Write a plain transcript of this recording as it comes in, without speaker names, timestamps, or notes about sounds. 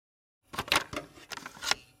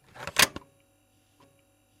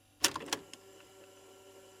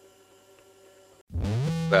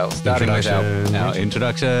Well, starting with our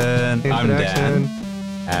introduction. I'm Dan.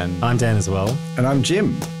 And I'm Dan as well. And I'm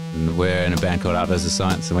Jim. And we're in a band called Art vs.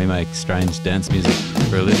 Science, and we make strange dance music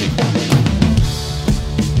for a living.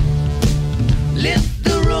 Lift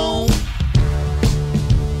the room,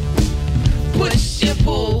 push and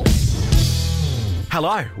pull.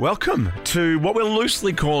 Hello, welcome to what we're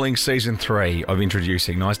loosely calling Season 3 of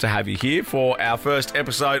Introducing. Nice to have you here for our first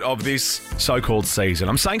episode of this so-called season.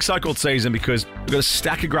 I'm saying so-called season because we've got a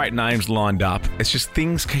stack of great names lined up. It's just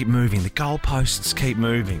things keep moving. The goalposts keep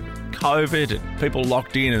moving. COVID and people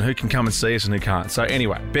locked in and who can come and see us and who can't. So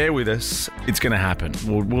anyway, bear with us. It's going to happen.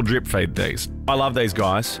 We'll drip feed these. I love these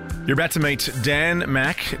guys. You're about to meet Dan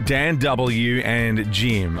Mac, Dan W, and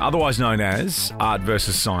Jim, otherwise known as Art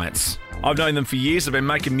vs. Science. I've known them for years. I've been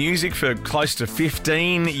making music for close to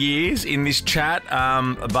 15 years in this chat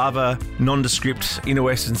above a nondescript inner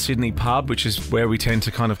Western Sydney pub, which is where we tend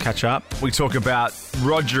to kind of catch up. We talk about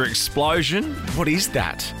Roger Explosion. What is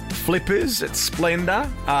that? Flippers at Splendor,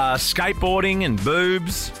 skateboarding and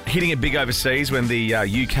boobs, hitting it big overseas when the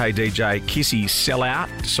UK DJ Kissy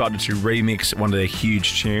Sellout decided to remix one of their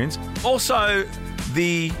huge tunes. Also,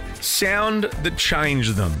 the sound that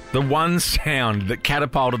changed them, the one sound that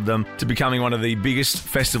catapulted them to becoming one of the biggest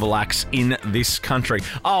festival acts in this country.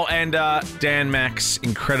 Oh, and Dan Mac's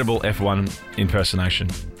incredible F1 impersonation.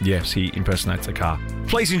 Yes, he impersonates a car.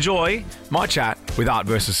 Please enjoy my chat with Art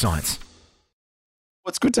vs. Science. Well,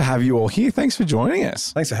 it's good to have you all here. Thanks for joining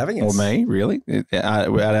us. Thanks for having us. Or me, really. We're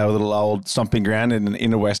at our little old stomping ground in an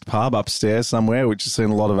inner west pub upstairs somewhere, which has seen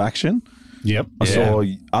a lot of action. Yep. I saw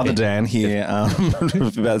other Dan here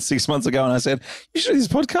about 6 months ago, and I said, you should do this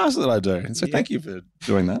podcast that I do. And so thank you for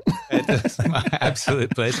doing that. It's my absolute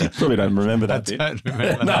pleasure. Probably don't remember that bit. Don't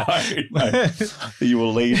remember that. No. You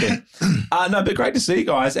will leave it. No, but great to see you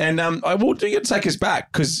guys. And I will do you to take us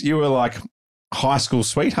back because you were like high school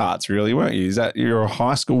sweethearts, really, weren't you? Is that you're a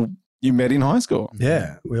high school, you met in high school?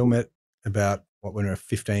 Yeah. We all met about, when we were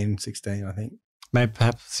 15, 16, I think. Maybe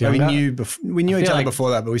perhaps We younger. knew each other like- before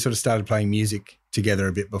that, but we sort of started playing music together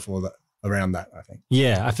a bit before that, around that, I think.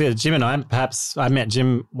 Yeah, I feel Jim and I met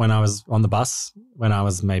Jim when I was on the bus when I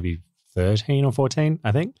was maybe 13 or 14,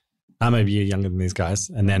 I think. I'm maybe a year younger than these guys.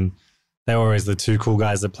 And then they were always the two cool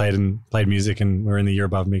guys that played music and were in the year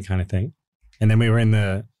above me kind of thing. And then we were in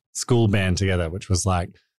the school band together, which was like,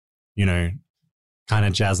 you know, kind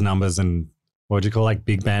of jazz numbers and what would you call like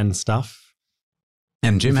big band stuff.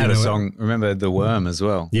 And Jim If you had a know it. song, remember The Worm as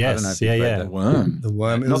well? Yes, I don't know if you've yeah, read yeah. that. Worm. The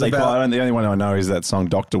Worm. It Not was the about, the only one I know is that song,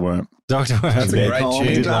 Dr. Worm. Dr. Worm. That's a Yeah, great call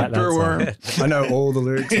me tune. Like that Dr. song. Worm. I know all the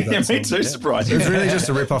lyrics of that Yeah, song. me too, Yeah. surprising. It was really just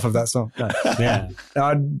a rip-off of that song. Yeah.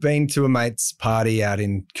 I'd been to a mate's party out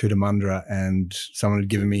in Cootamundra and someone had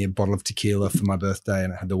given me a bottle of tequila for my birthday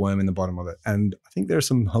and it had the worm in the bottom of it. And I think there are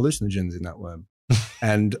some hallucinogens in that worm.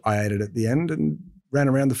 And I ate it at the end and ran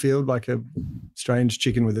around the field like a strange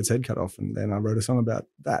chicken with its head cut off. And then I wrote a song about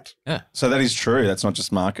that. So that is true. That's not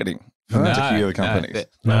just marketing for No, tequila companies.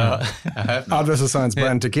 No, I hope not. Art vs. Science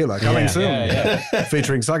brand tequila coming Yeah, soon.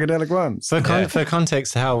 Featuring psychedelic worms. For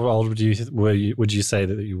context, how old would you say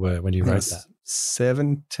that you were when you wrote that?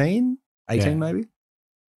 17, 18 Yeah. maybe.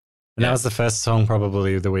 And that was the first song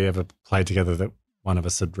probably that we ever played together that one of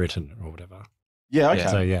us had written or whatever. Yeah, okay.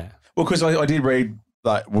 So yeah. Well, because I did read,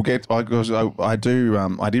 like, I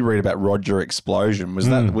did read about Roger Explosion. Was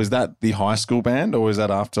that the high school band or was that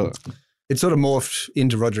after? It sort of morphed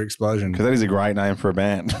into Roger Explosion. Because that is a great name for a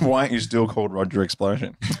band. Why aren't you still called Roger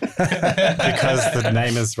Explosion? Because the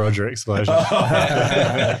name is Roger Explosion.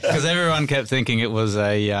 Because everyone kept thinking it was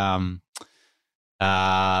a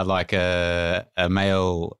like a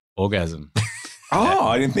male orgasm. Oh,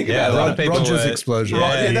 I didn't think Yeah, about a lot that. of people Roger's were- Explosion.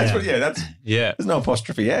 Right, Yeah, that's yeah. what. Yeah, that's. Yeah. There's no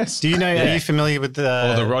apostrophe S. Do you know, are you familiar with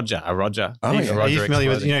the... Or the Roger, a Roger. Oh, yeah. Are you familiar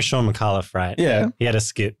with, you know, Sean McAuliffe, right? Yeah, He had a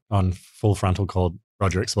skit on Full Frontal called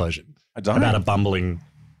Roger Explosion I don't. about a bumbling,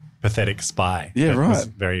 pathetic spy. Yeah, that was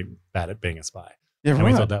right. very bad at being a spy. Yeah, And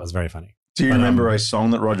we right. thought that was very funny. Do you but, remember a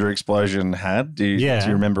song that Roger Explosion had? Do you Yeah.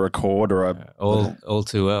 remember a chord or a? All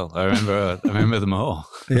too well. I remember them all.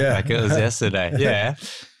 Yeah. Like it was yesterday. Yeah.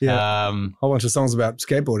 Yeah. Um, Whole bunch of songs about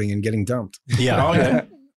skateboarding and getting dumped. Yeah. Oh yeah,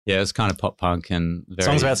 yeah, it was kind of pop punk and very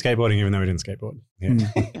Songs about skateboarding even though we didn't skateboard. Yeah.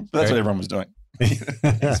 that's what everyone was doing.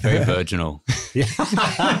 it's very virginal. yeah.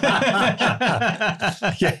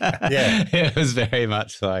 It was very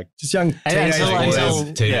much like Just young teenage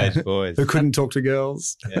boys teenage boys. who couldn't talk to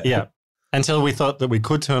girls. Yeah. Until we thought that we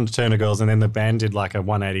could turn to Turner Girls and then the band did like a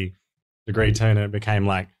 180-degree turn and it became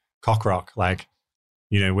like cock rock, like,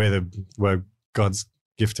 you know, we're God's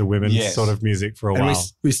gift to women Yes. sort of music for a And while.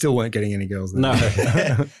 we still weren't getting any girls then.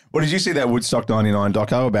 No. Well, did you see that Woodstock 99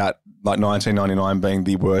 doco about like 1999 being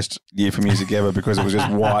the worst year for music ever because it was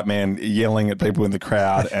just white men yelling at people in the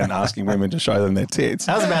crowd and asking women to show them their tits?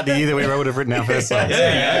 That was about the year that we would have written our first song.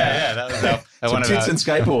 Yeah. That was So one of tits our- and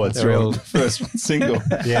skateboards They're were all- the first single.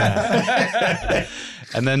 Yeah.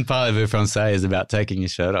 And then Parlez-vous Français is about taking your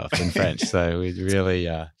shirt off in French. So we really,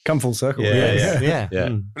 Come full circle. Yeah. Yeah. Yeah.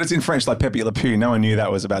 But it's in French like Pepe Le Pew. No one knew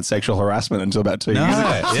that was about sexual harassment until about 2 no, years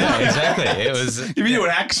ago. yeah, exactly. It was. If you do an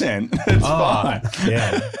accent, it's fine.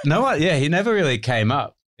 Yeah. No, yeah, he never really came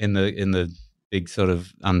up in the big sort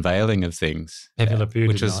of unveiling of things, Pepe Le Pew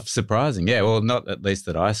which did was not. surprising. Yeah, well, not at least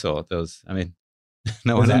that I saw. There was, I mean,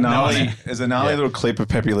 no There's one. a No one gnarly, there's a gnarly Yeah. little clip of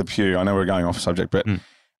Pepe Le Pew. I know we're going off subject, but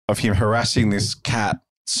of him harassing this cat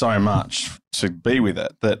so much to be with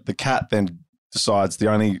it that the cat then decides the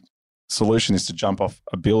only solution is to jump off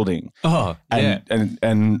a building. oh, yeah.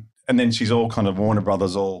 And then she's all kind of Warner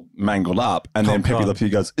Brothers all mangled up. And then Pepe God. Le Pew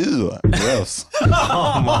goes, ew, gross.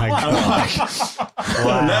 Oh my I'm God. like,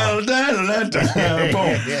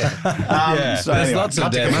 boom. Yeah, So there's anyway, lots of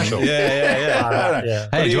cut to dead. commercial. Yeah.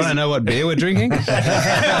 Hey, do you want to know what beer we're drinking? Not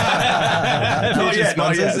yet.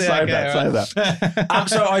 Sponsors? Save Yeah, that. Save that.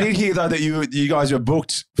 So I did hear though that you guys were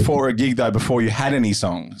booked for a gig though before you had any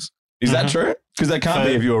songs. Is that true? Because they can't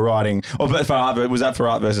be if you were writing. Or but for art, was that for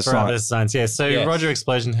Art versus For Art Science? versus Science, yeah. So Yes. Roger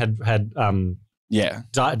Explosion had Yeah.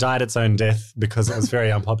 died its own death because it was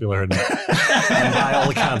very unpopular and by all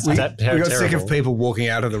accounts, We terrible. got sick of people walking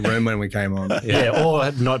out of the room when we came on, Yeah,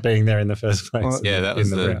 or not being there in the first place. Well, Yeah, that In was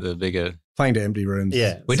the round. the bigger. playing to empty rooms.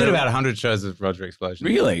 Yeah. We So- did about 100 shows with Roger Explosion.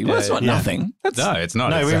 Really? Well, that's not Yeah. nothing. That's No, it's not.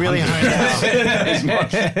 No, It's we really 100. honed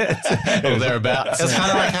out. Or thereabouts. It's kind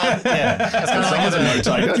of like how, yeah. It's kind of like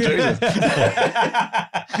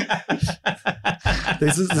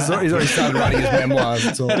He's already started writing his memoirs.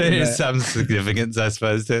 It's all There in is there. some significance, I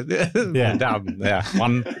suppose. To, Yeah. yeah.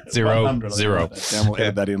 100. And we'll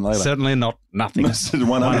edit that in later. Certainly not nothing.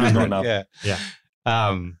 100 is not enough. Yeah. Yeah.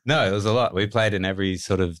 No, it was a lot. We played in every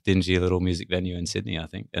sort of dingy little music venue in Sydney, I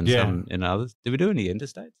think, and Yeah. some in others. Did we do any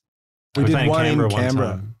interstates? We did played one in one Canberra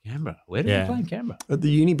time. Canberra. Where did Yeah. we play in Canberra? at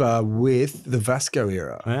the Unibar with the Vasco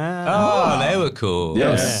era. Oh, they were cool. Yeah.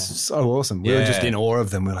 It was Yeah. so awesome. We were just Yeah. in awe of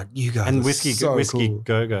them. We're like, you guys And are Whiskey so cool.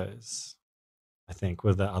 Go-Go's, I think,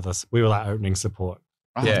 were the others. We were like opening support.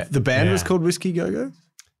 Yeah. The band was Yeah. called Whiskey Go-Go?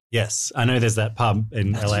 Yes, I know there's that pub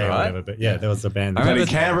in LA or right. whatever, but yeah, there was a band. I But in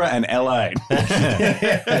remember- Canberra and LA.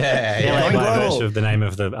 Yeah. LA Going by global. virtue of the name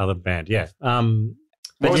of the other band. Yeah.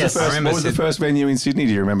 What was, yes, the first, remember what was the Sydney. first venue in Sydney?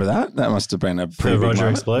 Do you remember that? That must have been a pretty big Roger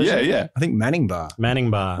moment. Explosion? Yeah, yeah. I think Manning Bar.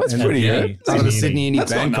 Manning Bar. That's and pretty the- good. Part of the Sydney Sydney Indie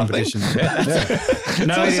That's Band not nothing. competition.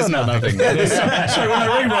 No, it is not nothing. So when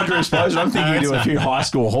I read Roger Explosion, I'm thinking you do a few high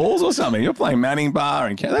school halls or something. You're playing Manning Bar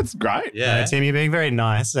and that's great. Yeah. Tim, you're being very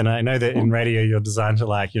nice, and I know that in radio you're designed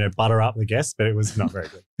to butter up the guests, but it was not very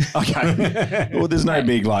good. Okay. Well, there's no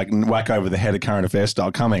big whack over the head of current affairs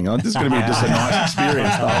style coming. This is going to be just a nice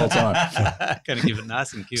experience the whole time. Gonna keep it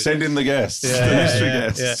nice and cute. Send in the guests, Yeah, the mystery yeah,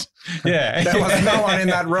 guests. Yeah. There was no one in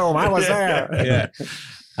that room. I was there. Yeah.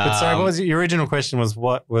 But sorry, what was your original question? Was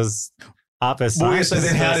what was Art versus Well, yeah, Science? so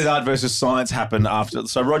then how did Art versus Science happen after?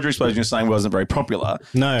 So Roger Explosion, you're saying, wasn't very popular.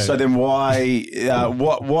 No. So then why,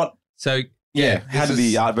 what, So how did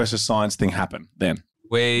the Art versus Science thing happen then?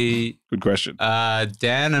 we Good question.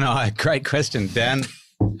 Dan and I, great question. Dan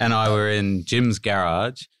and I were in Jim's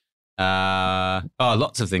garage.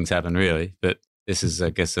 Lots of things happened really, but this is, I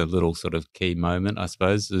guess, a little sort of key moment, I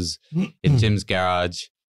suppose, is in Jim's garage.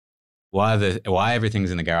 Why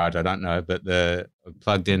everything's in the garage, I don't know, but I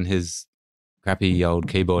plugged in his crappy old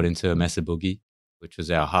keyboard into a Mesa Boogie, which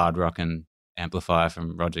was our hard rockin' amplifier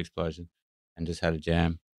from Roger Explosion, and just had a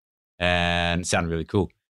jam, and it sounded really cool.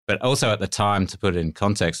 But also at the time, to put it in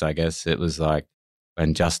context, I guess, it was like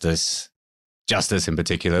when Justice in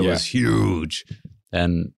particular was huge,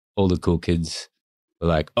 and all the cool kids were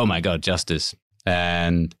like, "Oh my God, Justice!"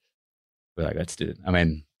 And we're like, "Let's do it." I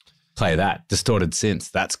mean, play that distorted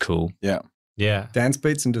synths. That's cool. yeah. Dance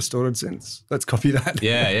beats and distorted synths. Let's copy that.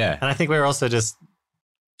 Yeah. And I think we were also just,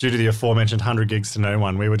 due to the aforementioned 100 gigs to no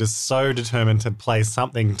one, we were just so determined to play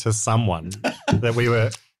something to someone that we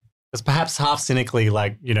were just perhaps half cynically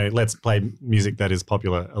like, let's play music that is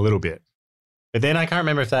popular a little bit. But then I can't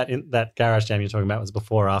remember if that garage jam you're talking about was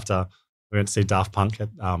before or after we went to see Daft Punk at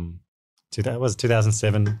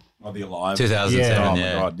 2007. Oh, the Alive. 2007. Oh,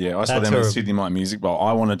 Yeah. my God. Yeah. I saw That's them at a- Sydney Night Music Bowl.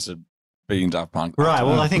 I wanted to be in Daft Punk. Right.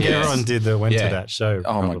 Well, I think Yes. everyone did that went Yeah. to that show.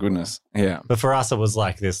 Oh, my probably. goodness. Yeah. But for us, it was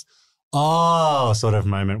like this, sort of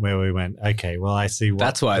moment where we went, okay, well, I see what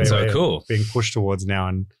That's why it's so we're cool. being pushed towards now.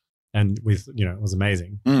 And and it was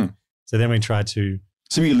amazing. Mm. So then we tried to.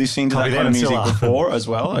 So were you listening to Copy that them kind of music until- before as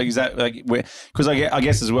well? Like, is that like because I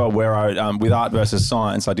guess as well where I with art versus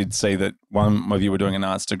science, I did see that one of you were doing an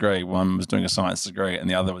arts degree, one was doing a science degree, and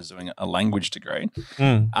the other was doing a language degree.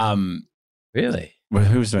 Really? Well,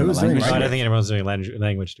 who was doing Who the was doing language? I degree? don't think anyone's doing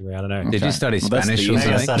language degree. I don't know. Did you study Well, that's Spanish the or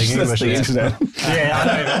Maybe I something? studied That's English. the internet. Yeah, I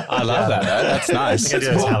know. I love that. Though. That's nice. I think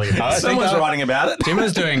I do Italian. I think Someone's writing about it. Jim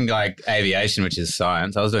was doing like aviation, which is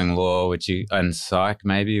science. I was doing law, and psych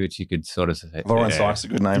maybe, which you could sort of say. Lawrence Sykes, a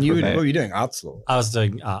good name. And for what it. were you doing? Arts law. I was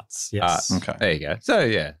doing arts. Yes. Okay. There you go. So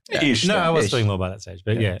yeah. Ish, No, then. I was Ish. doing law by that stage,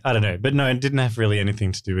 but yeah, I don't know. But no, it didn't have really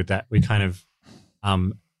anything to do with that. We kind of,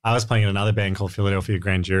 I was playing in another band called Philadelphia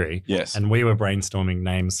Grand Jury, Yes. and we were brainstorming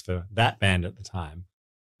names for that band at the time.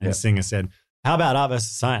 And Yeah. the singer said, "How about art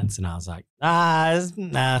versus science?" And I was like,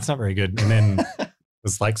 it's not very good. And then it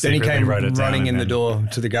was like Then he secretly came wrote it down running and in the then- door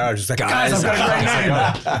to the garage. It's like, guys, I've Guys,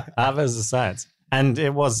 got a great name. art versus science, and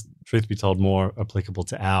it was, truth be told, more applicable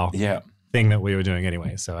to our Yeah. thing that we were doing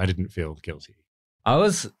anyway. So I didn't feel guilty. I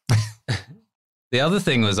was. The other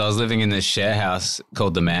thing was I was living in this share house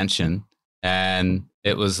called the Mansion, and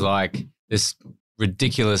it was like this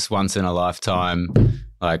ridiculous once in a lifetime,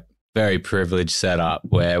 like very privileged setup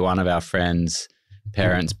where one of our friends'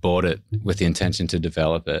 parents bought it with the intention to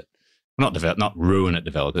develop it, not ruin it,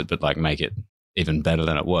 develop it, but like make it even better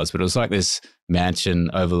than it was. But it was like this mansion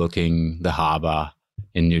overlooking the harbour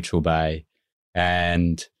in Neutral Bay,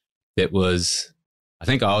 and it was. I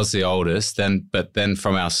think I was the oldest but then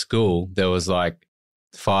from our school, there was like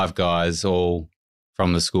 5 guys all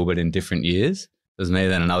from the school, but in different years. It was me,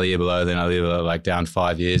 then another year below, then another year below, like down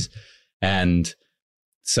 5 years. And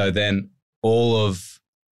so then all of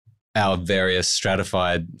our various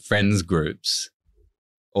stratified friends groups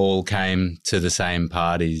all came to the same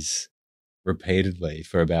parties repeatedly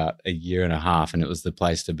for about a year and a half. And it was the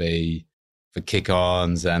place to be for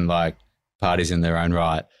kick-ons and like parties in their own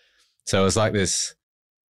right. So it was like this,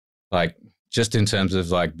 like just in terms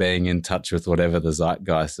of like being in touch with whatever the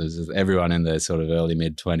zeitgeist is, everyone in their sort of early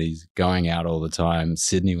mid-20s going out all the time.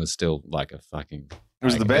 Sydney was still like a fucking. It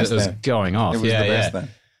was like, the best It was then. going off. It was yeah, the best yeah.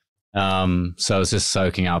 then. So I was just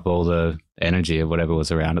soaking up all the energy of whatever was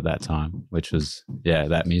around at that time, which was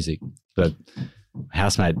that music. But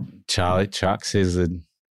housemate Charlie Trucks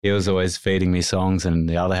he was always feeding me songs, and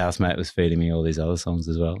the other housemate was feeding me all these other songs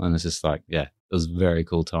as well. And it's just like, it was a very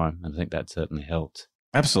cool time. And I think that certainly helped.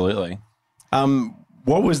 Absolutely.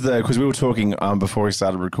 What was because we were talking before we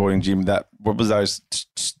started recording, Jim, what was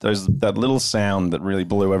that little sound that really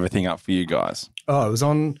blew everything up for you guys? Oh, it was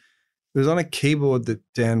on a keyboard that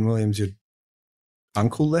Dan Williams, your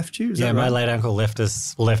uncle, left you. Is Yeah, that my right? late uncle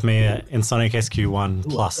left me in Sonic SQ1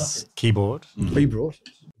 Plus keyboard. Oh, you brought it.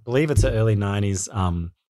 I believe it's an early 90s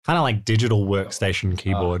kind of like digital workstation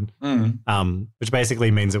keyboard, which basically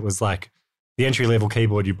means it was like the entry level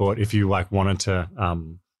keyboard you bought if you like wanted to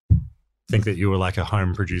think that you were like a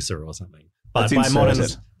home producer or something. But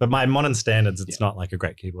That's by modern standards, it's not like a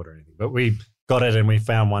great keyboard or anything. But we got it and we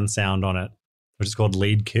found one sound on it, which is called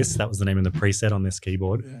Lead Kiss. That was the name of the preset on this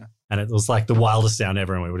keyboard. Yeah. And it was like the wildest sound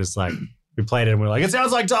ever. And we were just like, we played it and we were like, it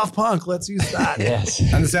sounds like Daft Punk. Let's use that. Yes.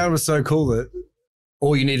 And the sound was so cool that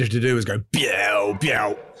all you needed to do was go, pew,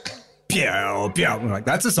 pew, pew, pew. And we're like,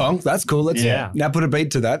 that's a song. That's cool. Let's now put a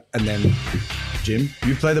beat to that. And then, Jim,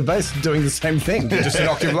 you play the bass doing the same thing, just an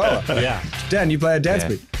octave lower. Yeah, Dan, you play a dance Yeah.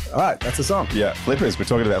 beat. All right, that's a song. Yeah, flippers. We're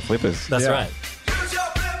talking about flippers. that's Yeah. right.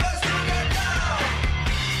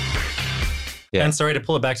 Yeah. And sorry to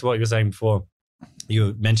pull it back to what you were saying before.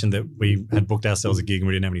 You mentioned that we had booked ourselves a gig and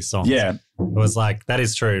we didn't have any songs. Yeah. It was like, that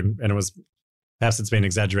is true. And it was, perhaps it's been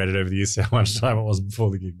exaggerated over the years how much time it was before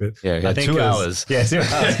the gig. But Yeah, we I had think 2 it was- hours. Yeah, 2 hours.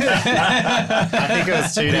 I think it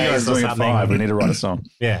was 2 You guys days or doing it something. 5. We need to write a song.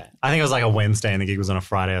 Yeah. I think it was like a Wednesday and the gig was on a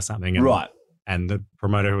Friday or something. And, And the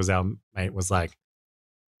promoter who was our mate was like,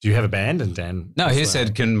 do you have a band? And Dan No, was he like,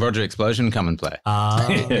 said, can Roger Explosion come and play?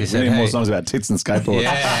 Yeah, we said, need more "Hey." songs about tits and skateboards.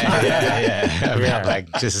 Yeah. About Yeah.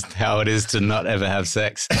 like just how it is to not ever have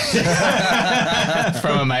sex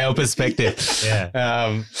from a male perspective.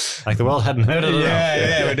 Yeah. Like the world hadn't heard of it.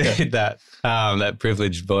 Yeah, we need that. That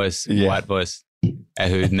privileged voice, Yeah. white voice,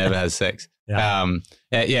 who never has sex. Yeah.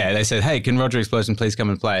 They said, hey, can Roger Explosion please come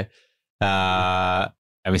and play?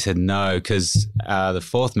 And we said no, because the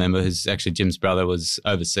 4th member, who's actually Jim's brother, was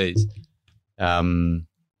overseas having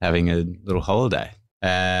a little holiday.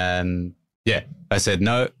 And I said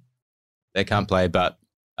no, they can't play, but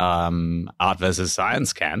Art versus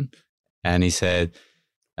Science can. And he said,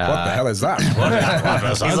 What the hell is that?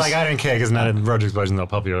 He's like, I don't care because Roger Explosion's not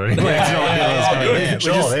popular anyway. I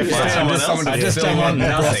just don't want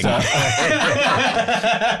nothing.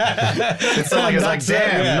 It's like,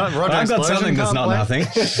 damn, Roger I've got Explosion something that's can't not play?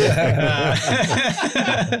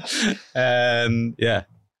 nothing. And yeah,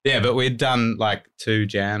 but we'd done like 2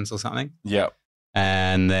 jams or something. Yeah.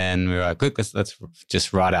 And then we were like, quick, let's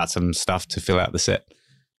just write out some stuff to fill out the set.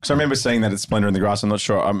 So I remember seeing that at Splendor in the Grass. I'm not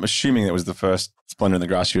sure. I'm assuming it was the first Splendor in the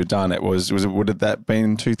Grass you had done. Would have that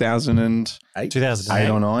been 2008 2008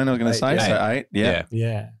 or 9? I was going to say. So 8. Yeah.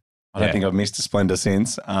 Yeah. I don't think I've missed a Splendor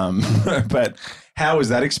since. But how was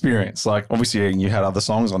that experience? Like, obviously, you had other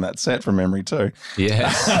songs on that set from memory too.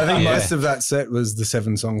 Yes. I think most of that set was the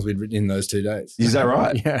 7 songs we'd written in those 2 days. Is that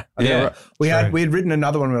right? Yeah. Yeah. We had written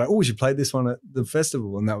another one. We're like, oh, we should play this one at the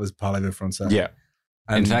festival. And that was Parlez-vous Français. Yeah.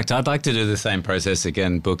 In fact, I'd like to do the same process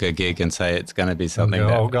again, book a gig and say it's going to be something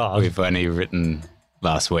that we've only written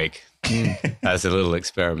last week as a little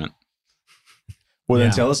experiment. Well,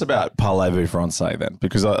 then tell us about Parlez-vous Français then,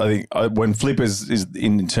 because I think when Flippers is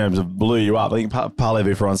in terms of blew you up, I think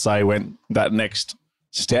Parlez-vous Français went that next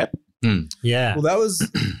step. Yeah. Well, that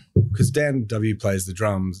was because Dan W plays the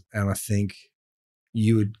drums, and I think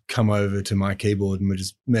you would come over to my keyboard and we're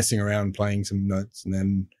just messing around playing some notes, and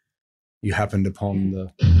then you happened upon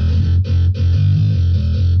the.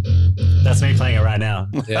 That's me playing it right now.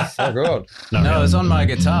 Yeah. Oh, God. No, it's on my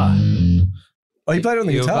guitar. Oh, you played it on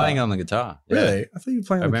the You guitar? were playing on the guitar. Yeah. Really? I thought you were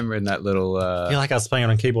playing I on remember in that little. I feel like I was playing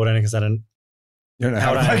on a keyboard only because I didn't. You don't know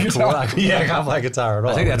how to play guitar. I can't play guitar at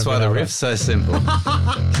all. I think that's why the riff's so simple.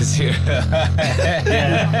 Because you.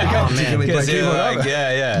 particularly play keyboard either.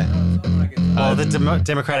 Yeah. Well, the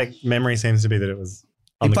democratic memory seems to be that it was.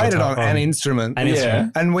 He played it on an instrument. An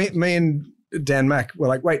instrument. And me and Dan Mack were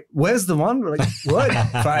like, wait, where's the one? We're like, what?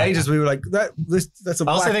 For ages, we were like, that's a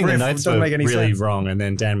I also black think the riff. notes It doesn't were make any really sense. wrong. And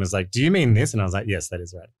then Dan was like, do you mean this? And I was like, yes, that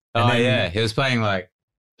is right. And Oh, then- yeah. He was playing like.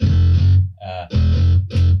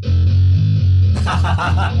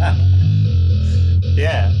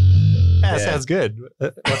 Yeah. Sounds good.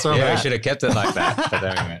 What's wrong Yeah, we with should have kept it like that. But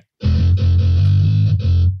anyway.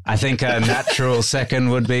 I think a natural second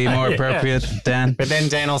would be more appropriate, Dan. But then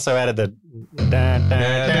Dan also added the dun, dun,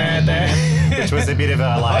 dun, dun, which was a bit of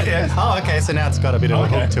a like, okay, so now it's got a bit of a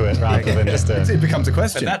hook to it rather than just a. It becomes a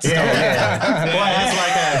question. That's Well, it's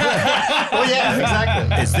like a. Well, yeah,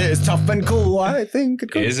 exactly. It's tough and cool, I think.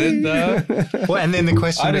 It could Is be. it though? Well, and then the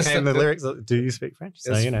question I just became the thought- lyrics. Do you speak French?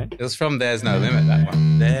 So you know. It was from There's No Limit, that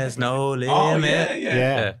one. There's no limit.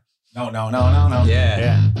 Yeah. No. Yeah.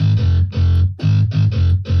 Yeah.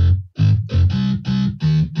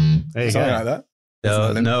 There you Something go. like that.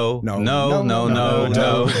 No,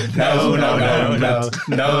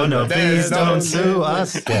 Please don't sue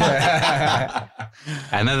us. Yeah.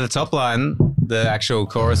 And then the top line, the actual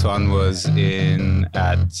chorus one was at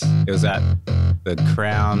the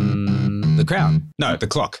Crown. No, the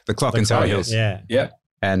Clock in Surrey Hills. Yeah.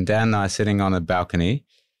 And Dan and I sitting on a balcony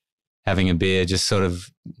having a beer, just sort of.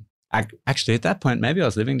 Actually, at that point, maybe I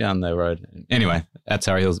was living down the road. Anyway, at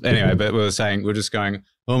Surrey Hills. Anyway, but we're just going,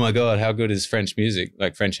 oh my God, how good is French music,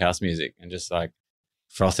 like French house music, and just like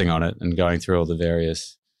frothing on it and going through all the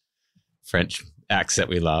various French acts that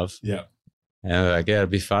we love. Yeah. And we're like, yeah, it'd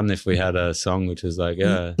be fun if we had a song which was like,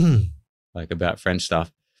 like about French stuff.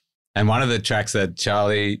 And one of the tracks that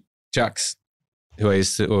Charlie Chucks, who I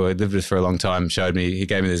lived with for a long time, showed me, he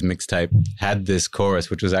gave me this mixtape, had this chorus,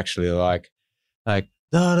 which was actually like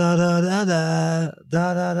da da da da da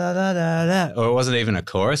da da da da da da, or it wasn't even a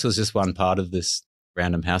chorus. It was just one part of this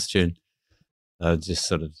random house tune. I just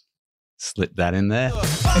sort of slipped that in there.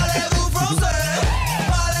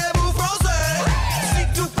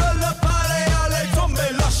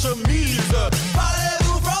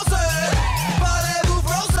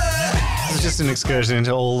 It's just an excursion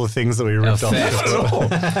into all the things that we ripped off.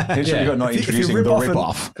 Eventually, got not If you introducing rip the off rip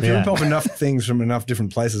off. If you rip off enough things from enough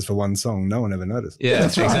different places for one song, no one ever noticed. Yeah,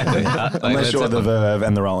 exactly. Unless you're the Verve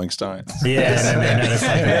and the Rolling Stones. Yeah, and then they noticed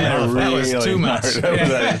like, That was too much. You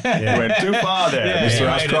went too far there, Mr.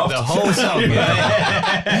 Ashcroft. The whole song.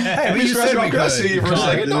 Hey, Mr. Ashcroft, can I see you for a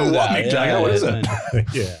second? No, what, Mick Jagger? What is it?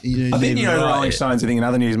 yeah. I think, the Rolling Stones, I think in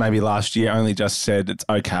other news maybe last year, only just said it's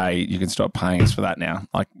okay, you can stop paying us for that now.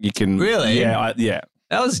 Like, you can. Really? Yeah, yeah.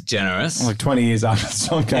 That was generous. Like 20 years after the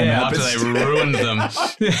song came Yeah, out. after they ruined them.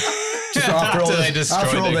 Just after all, they destroyed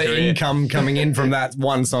after all their the career. income coming in from that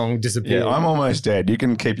one song disappeared. Yeah, I'm almost dead. You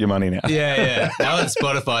can keep your money now. Yeah. Now that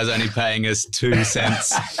Spotify's only paying us 2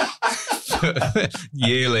 cents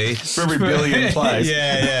yearly For every billion plays.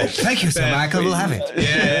 Yeah. Thank you, Sir Michael. We'll have it.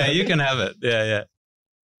 Yeah, you can have it. Yeah.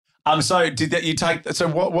 So did that you take? So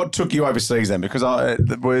what took you overseas then? Because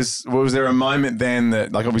was there a moment then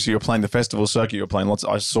that, like, obviously you're playing the festival circuit, you're playing lots.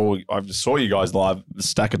 I saw you guys live a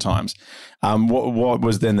stack of times. What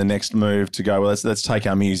was then the next move to go? Well, let's take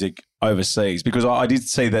our music overseas, because I did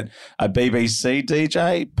see that a BBC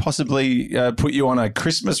DJ possibly put you on a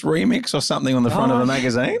Christmas remix or something on the front of a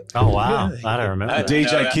magazine. Oh wow, I don't remember. that.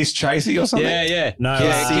 DJ Kiss Chasey or something. Yeah. No,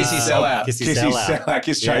 Kissy Sellout. Kissy Sellout.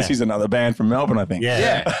 Kiss Chasey's another band from Melbourne, I think.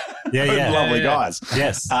 Yeah. Lovely guys.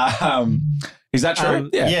 Yes. Is that true?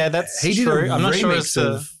 Yeah, that's He did true. a I'm not sure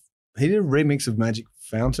remix he did a remix of Magic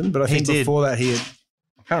Fountain, but I think He did. before that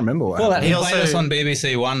I can't remember what Well, happened. he He played also- us on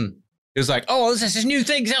BBC One. He was like, "Oh, this is new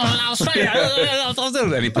things in Australia,"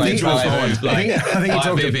 and he played Jules five Holland. like I think he 5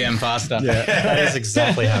 talked to- BPM faster. that is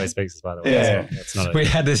exactly how he speaks, by the way. Yeah. It's not We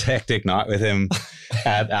had this hectic night with him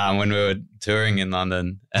at when we were touring in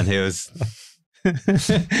London, and he was.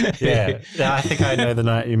 yeah. I think I know the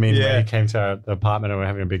night you mean Yeah. where he came to our apartment and we were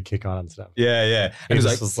having a big kick on and stuff. yeah. He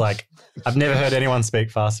was like, I've never heard anyone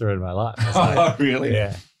speak faster in my life. I was like, Oh, really?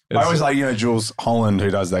 yeah. I always like, Jules Holland, who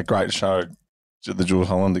does that great show, the Jules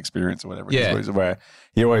Holland Experience or whatever it Yeah. is, where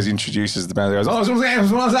he always introduces the band. He goes, "Oh,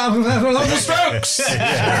 the Strokes."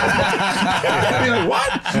 You're like,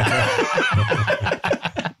 what?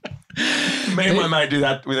 Me and my mate do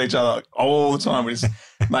that with each other all the time. We just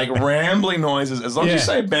make rambling noises. As long as you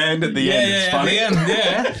Yeah. say band at the end, it's funny. At the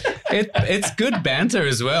end, it's good banter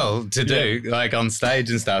as well to do, like on stage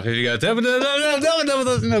and stuff. If you go,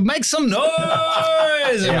 make some noise,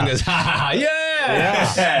 everyone goes, ha ha ha,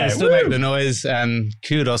 yeah. You still make the noise, and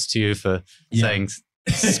kudos to you for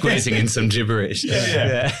squeezing in some gibberish.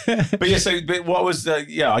 Yeah. But what was the,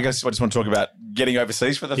 I guess I just want to talk about getting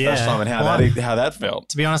overseas for the first Yeah. time and how Well, how that felt.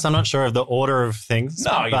 To be honest, I'm not sure of the order of things.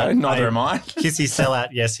 No, but neither am I. Kissy Sellout,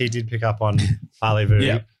 yes, he did pick up on Parlez-Vous.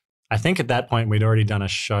 Yeah. I think at that point we'd already done a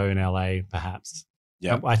show in LA, perhaps.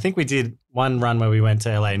 Yeah. I think we did one run where we went to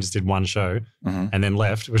LA and just did one show Mhm. and then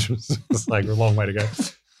left, which was like a long way to go.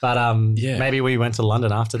 But maybe we went to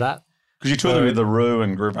London after that. Because you toured with the Rue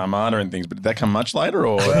and Group Armada and things, but did that come much later?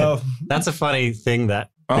 Or Well, That's a funny thing that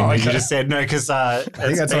Oh, thing that okay. you just said. No, because I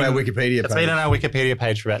think that's on our Wikipedia It's page. been on our Wikipedia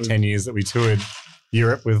page for about 10 years that we toured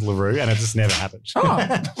Europe with LaRue, and it just never happened. well,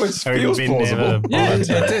 it So feels we've plausible. never bothered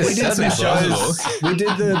to- We did some shows. We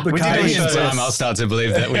did the We did Bacardi a Maybe show. in time I'll start to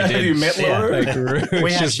believe that we Have did. you met LaRue?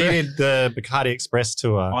 We actually did the Bacardi Express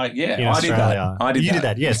tour in I did Australia. that. I did You that. did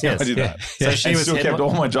that, yes. I did that. So she And was still kept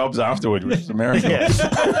all my jobs afterward, which is a miracle.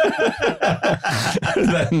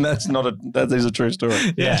 That is a true story.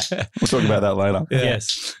 Yeah. We'll talk about that later.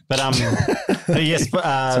 Yes. But yes. It's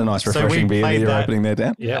a nice, so we refreshing beer that played you're that- opening there,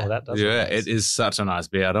 Dan. Yeah, well, that does. Yeah, it is such a nice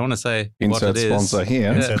beer. I don't want to say Insert what it is. sponsor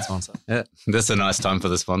here. Insert sponsor. Yeah, that's a nice time for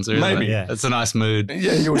the sponsor. Isn't Maybe. it? Yeah. It's a nice mood.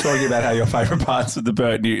 Yeah, you were talking about how your favourite parts of the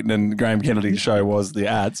Bert Newton and Graham Kennedy show was the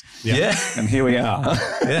ads. Yeah, And here we are.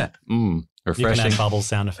 yeah. You can Refreshing. add bubble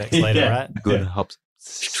sound effects later, Yeah. right? Good hops.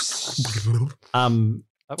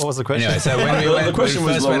 What was the question? Anyway, so when we The went, question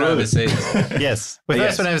when we was first went LaRue. overseas, Yes. We Yes.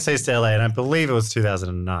 first went overseas to LA, and I believe it was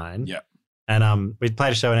 2009. Yeah. And we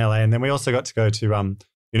played a show in LA, and then we also got to go to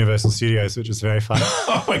Universal Studios, which was very fun.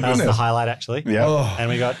 Oh, my That was the goodness. highlight, actually. Yeah. Oh, And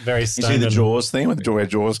we got very You stoned. see the and- Jaws thing where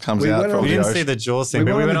Jaws comes We out went from on- We the didn't ocean? see the Jaws we thing,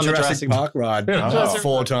 but we went went on the Jurassic Park ride Oh.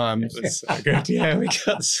 4 times. so good. Yeah, we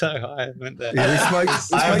got so high. I went there. Yeah, we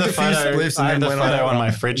smoked I have a the few photo, spliffs I have and the then went photo on on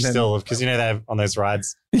my fridge and then- still, because they have on those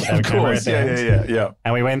rides. they Yeah, have of a camera course. at the end. Yeah.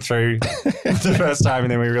 And we went through the first time,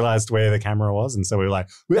 and then we realized where the camera was, and so we were like,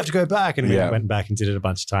 we have to go back, and we Yeah. went back and did it a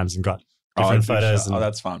bunch of times and got Oh, different big photos, shot. Oh,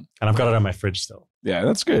 that's fun. and I've got it on my fridge still. Yeah,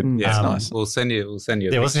 that's good. Mm. That's Um, nice. We'll send you.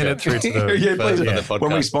 Yeah, we'll send it through to the. Yeah, for please. the Yeah. podcast.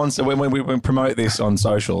 When we sponsor, when we promote this on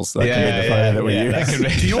socials, that can be the Yeah, photo that we yeah, use. that can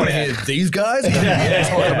be- Do you want to hear these guys? Yeah.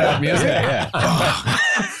 Talk about music. Yeah.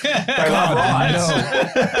 They love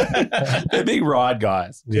rides. They're big ride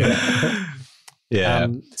guys. Yeah. Yeah.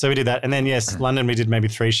 So we did that, and then yes, London. We did maybe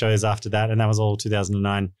 3 shows after that, and that was all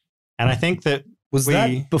 2009. And I think that Was We-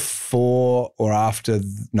 that before or after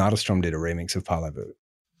Nardestrom did a remix of Parlez-Vous?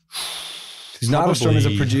 Because Nardestrom is a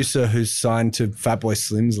Probably- producer who's signed to Fatboy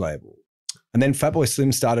Slim's label. And then Fatboy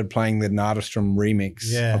Slim started playing the Nardestrom remix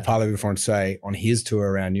Yeah. of Parlez-Vous Francais on his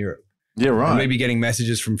tour around Europe. Yeah, And right. maybe getting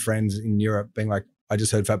messages from friends in Europe being like, I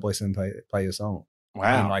just heard Fatboy Slim play your song in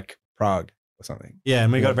Wow. like Prague or something. Yeah,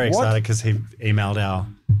 and we got very What? excited because he emailed our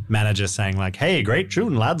manager saying like, "Hey, great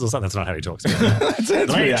tune, lads," or something. That's not how he talks. That's pretty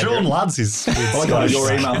Great tune, accurate. lads. He's Oh my God,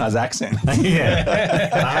 your email has accent. yeah,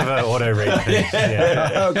 I have an auto read thing.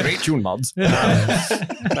 Yeah. Great tune, mods. I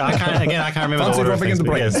can't remember Fancy the order of dropping things, into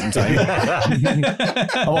but breaks.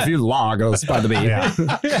 yes. I'll offer you lagers by the beer.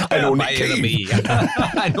 Yeah. I know Nick By the Cave. bee.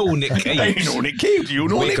 I know Nick I Cave. know Nick Cave. Do you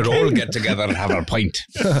know We Nick could Cave? all get together and have a pint.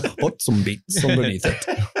 Put some beats underneath it.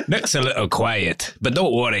 Nick's a little quiet, but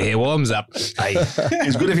don't worry, he warms up.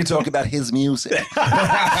 It's good if you talk about his music.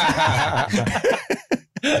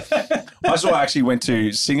 I actually went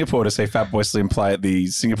to Singapore to see Fatboy Slim play at the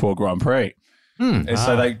Singapore Grand Prix. And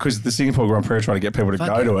so because the Singapore Grand Prix are trying to get people to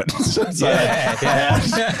go to it. So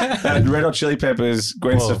Red Hot Chili Peppers,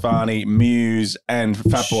 Gwen Stefani, Muse, and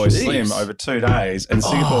Fatboy Slim over 2 days. And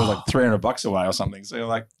Singapore was like $300 away or something. So you're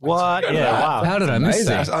like, What? Yeah, wow. How did I miss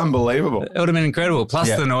that's that? unbelievable. It would have been incredible. Plus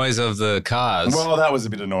Yeah. the noise of the cars. Well, that was a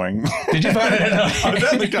bit annoying. Did you find it annoying? I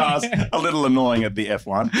found the cars a little annoying at the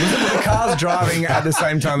F1. The car's driving at the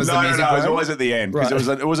same time as the No, music. it was playing? always at the end because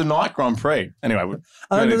Right. it was a night Grand Prix. Anyway,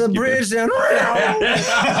 Under the bridge down.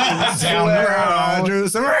 I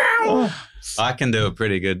can do a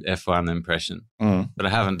pretty good F1 impression, but I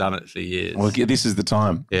haven't done it for years. Well, this is the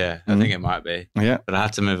time. Yeah, I think it might be. Yeah. But I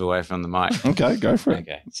have to move away from the mic. Okay, go for it.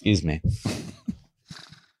 Okay, excuse me.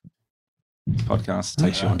 Podcast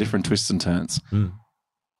takes you on different twists and turns.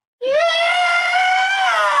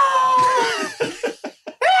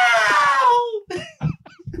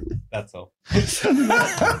 That's all.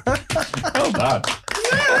 Well done.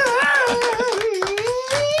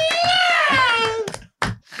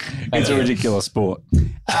 It's a ridiculous sport.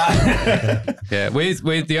 Yeah, we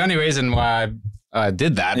the only reason why I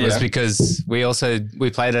did that was Yeah. because we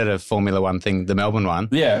played at a Formula One thing, the Melbourne one,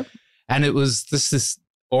 Yeah. and it was this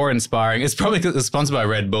awe-inspiring. It's probably 'cause it was sponsored by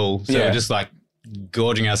Red Bull, so Yeah. we're just like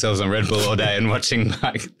gorging ourselves on Red Bull all day and watching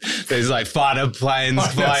like these like fighter planes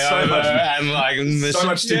fly that's so over much- and like so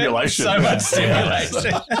much stimulation. so much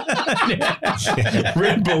stimulation.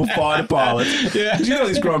 Red Bull fighter pilots. Yeah. Do you know what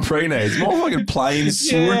this Grand Prix needs? More fucking planes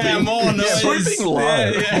swooping. Yeah, more noise. Swooping low.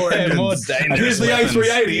 Yeah, More engines. more And dangerous. here's the weapons.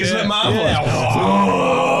 A380, isn't it marvelous? Yeah.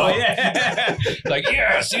 Oh, yeah. Like,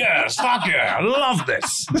 yes, fuck yeah, I love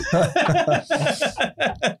this.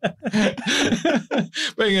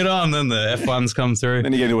 Bring it on. Then the F1s come through.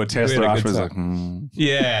 Then you get to a We Tesla had a good afterwards, time. like,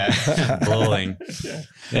 Yeah, bawling.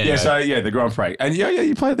 Anyway, the Grand Prix. And yeah,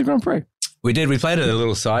 you played the Grand Prix. we did. We played at a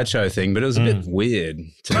little sideshow thing, but it was a bit weird,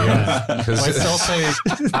 to be honest. Well, 'Cause- it's also,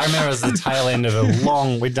 I remember it was the tail end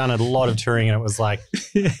of we'd done a lot of touring, and it was like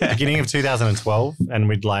beginning of 2012, and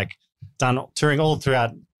we'd like done touring all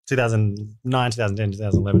throughout 2009, 2010,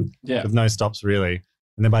 2011 Yeah. with no stops really.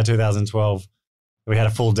 And then by 2012, we had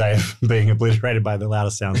a full day of being obliterated by the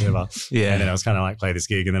loudest sounds ever. Yeah. And then it was kind of like play this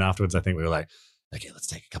gig. And then afterwards, I think we were like, okay, let's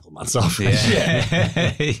take a couple of months off.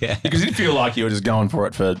 yeah. Yeah. Because you feel like you were just going for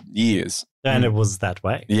it for years. And it was that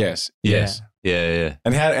way. Yes. Yes. Yeah.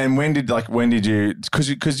 And when did you,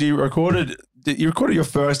 because you recorded your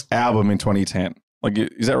first album in 2010. Like,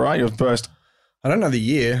 is that right? Your first I don't know the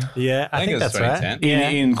year. Yeah, I think it was that's right. 2010. Yeah.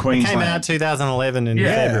 in It Queensland. came out 2011 in Yeah.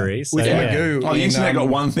 February. So With yeah. Magoo. Oh, the in, internet got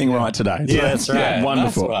one thing right today. Yeah, that's right. Yeah,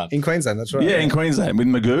 wonderful. that's right. In Queensland, that's right. Yeah, in Queensland with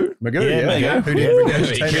Magoo. Magoo, Yeah, yeah. Magoo. Who did There we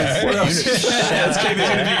regurgitate go. his What else? unit? Let's keep this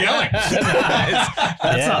interview going.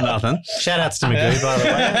 That's Yeah. not nothing. Shout outs to Magoo, by the way.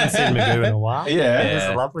 I haven't seen Magoo in a while. Yeah. He was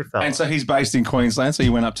a lovely fella. And so he's based in Queensland. So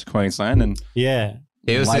you went up to Queensland and Yeah.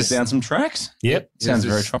 He was laid this down some tracks. Yep. Sounds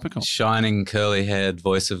this very tropical. shining curly-haired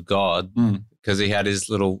voice of God, Mm. because he had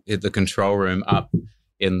the control room up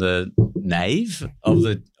in the nave of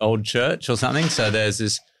the old church or something. So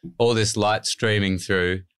there's all this light streaming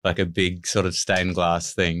through like a big sort of stained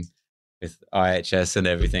glass thing with IHS and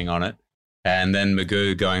everything on it. And then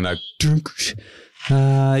Magoo going like,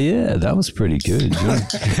 yeah, that was pretty good. Do you want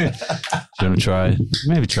to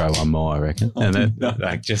maybe try one more, I reckon. And then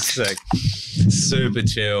like just like super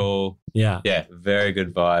chill. Yeah. Yeah, very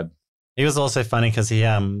good vibe. He was also funny because he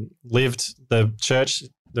lived the church,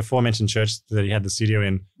 the aforementioned church that he had the studio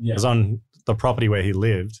in, was on the property where he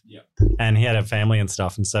lived. Yep. And he had a family and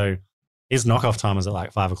stuff. And so his knockoff time was at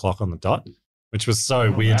like 5 o'clock on the dot, which was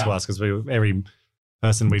so weird to us because every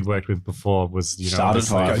person we'd worked with before was, Started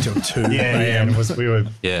obviously- time. Go till 2 Yeah, a.m. and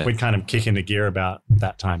Yeah. we'd kind of kick into gear about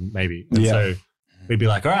that time maybe. And Yeah. so we'd be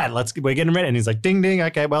like, all right, we're getting ready. And he's like, ding, ding.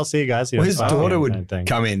 Okay, well, see you guys. Well, his it's 5 daughter p.m. would kind of thing.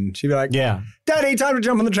 come in. She'd be like, Yeah. Daddy, time to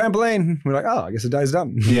jump on the trampoline. We're like, oh, I guess the day's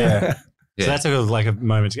done. Yeah. Yeah. So that took like a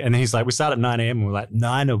moment. And he's like, we start at 9 a.m. And we're like,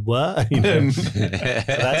 9 of what? So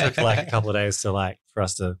that took like a couple of days to for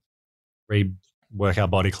us to rework our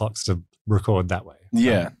body clocks to record that way.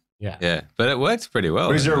 Yeah. Yeah. Yeah, but it worked pretty well.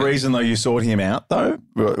 But is there a reason though you sought him out though?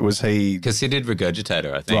 Was he? Because he did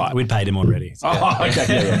Regurgitator, I think. Right. We'd paid him already. So. Oh, okay.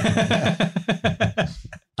 Yeah.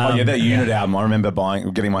 That Unit album. I remember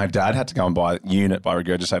getting my dad had to go and buy Unit by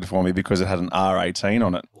Regurgitator for me because it had an R18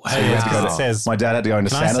 on it. So you had to go It says, my dad had to go into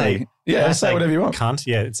can I Sanity. say- Yeah, can I say whatever you want. Cunt.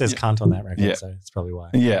 Yeah, it says cunt on that record, Yeah. so it's probably why.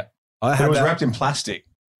 Yeah, I but had it was that. wrapped in plastic.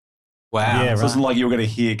 Wow. Yeah, So it right. wasn't like you were going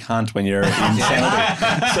to hear cunt when you're in Sanity.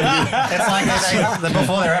 So It's like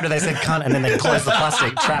before they wrapped it, they said cunt, and then they closed the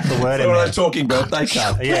plastic, trapped the word in one of there. those talking birthday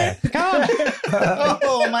cards. Yeah.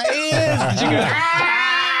 Oh, my ears. Did you go,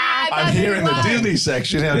 I'm here in the Disney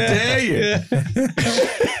section. How dare you?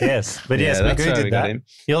 Yes. But yes, Yeah, that's McGoo how we did got that. him.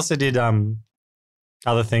 He also did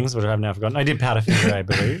other things, which I've now forgotten. I did Powderfinger, I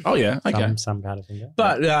believe. Oh yeah, okay. Some Powderfinger.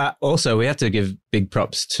 But also, we have to give big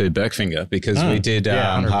props to Berkfinger because we did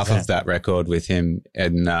Yeah, half 100%. of that record with him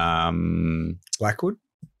in Blackwood.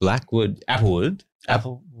 Applewood.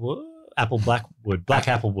 Apple Blackwood. Black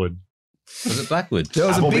Applewood. Was it Blackwood? There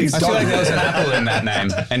was a big I feel like there was an dog. apple in that name.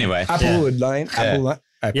 Anyway. Applewood Lane. Apple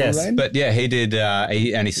Yes, Lane. But yeah, he did,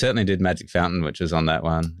 he certainly did Magic Fountain, which was on that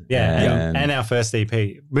one. Yeah. And our first EP.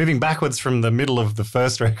 Moving backwards from the middle of the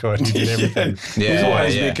first record, he did everything. Yeah,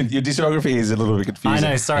 Your discography is a little bit I confusing.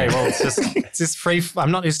 know, sorry. Well, it's just free.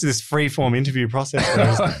 I'm not used to this free form interview process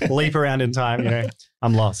where I just leap around in time,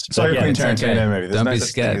 I'm lost. So But you're yeah, Quentin it's Tarantino okay. movie. There's Don't no be such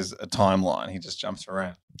scared. thing as a timeline. He just jumps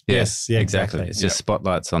around. Yes, yeah, exactly. It's just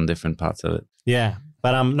spotlights on different parts of it. Yeah.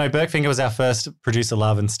 But no, Berkfinger was our first producer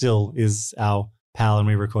love and still is our pal, and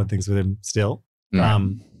we record things with him still.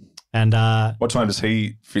 Right. And What time does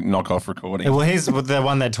he knock off recording? well, he's the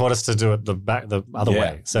one that taught us to do it the other Yeah,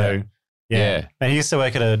 way. So yeah. And he used to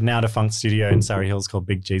work at a now defunct studio in Surrey Hills called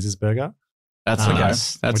Big Jesus Burger. That's Okay. a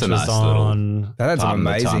nice, that's which a was nice little on That had some part in the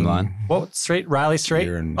amazing. timeline. what street? Riley Street.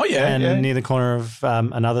 Here and- Oh yeah, and yeah. near the corner of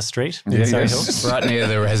another street in Yeah, Surrey yes. Hills. right near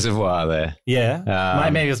the reservoir there. Yeah.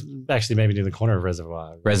 Maybe it was actually maybe near the corner of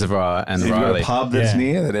Reservoir. Reservoir and Have you got Riley. a pub that's Yeah.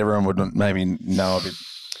 near that everyone would maybe know a bit.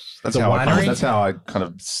 That's The how winery? that's how I kind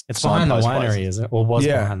of. It's behind the signpost winery, places. is it? Or was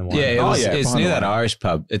Yeah. behind the winery? Yeah, Oh, it's behind near the that winery. Irish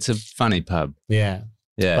pub. It's a funny pub. Yeah.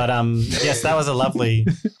 Yeah. But yes, that was a lovely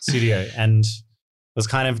studio, and it was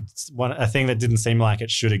kind of a thing that didn't seem like it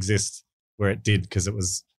should exist where it did because it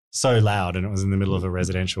was so loud and it was in the middle of a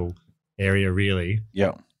residential area, really.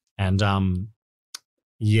 Yeah. And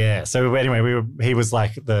yeah, so anyway, he was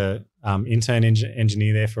like the intern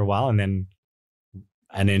engineer there for a while, and then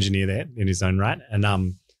an engineer there in his own right,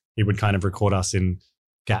 and he would kind of record us in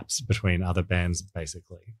gaps between other bands,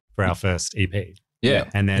 basically, for our first EP. yeah.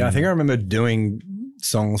 And then Yeah, I think I remember doing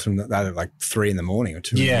songs from that at like 3 in the morning or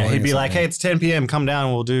 2 in the yeah, morning. he'd be or like, "Hey, something. it's 10 p.m. Come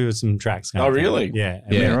down. We'll do some tracks." kind Oh, of thing. really? Yeah,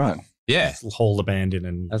 and Yeah. Yeah, right. Yeah. just haul the band in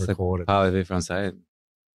and That's record it. Parlez Vivre Français.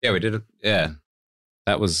 Yeah, we did it. Yeah.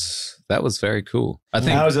 That was very cool. I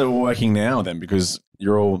think How is it working now then? Because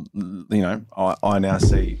you're all, I now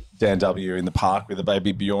see Dan W in the park with a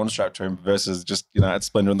baby Bjorn strapped to him versus just, at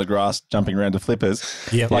Splendor in the Grass jumping around to flippers.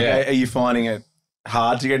 Yeah, Like, Yeah. are you finding it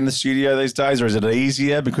hard to get in the studio these days, or is it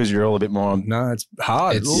easier because you're all a bit more? No, it's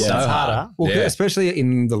hard. it's Well, so it's hard. harder. Well, Yeah. especially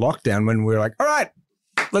in the lockdown when we're like, all right,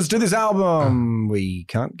 let's do this album. We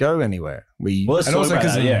can't go anywhere. Well, let's and talk also about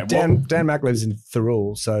because that, yeah. Dan Mack lives in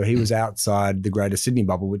Thirroul, so he was outside the Greater Sydney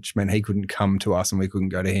bubble, which meant he couldn't come to us and we couldn't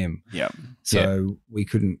go to him. Yeah. So we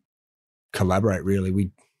couldn't collaborate really.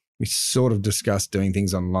 We sort of discussed doing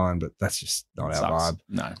things online, but that's just not our Sucks. vibe.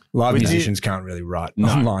 No. Live We did- musicians can't really write No.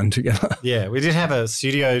 online together. Yeah, we did have a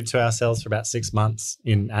studio to ourselves for about 6 months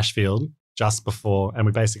in Ashfield just before, and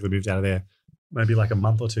we basically moved out of there maybe like a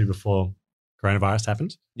month or two before coronavirus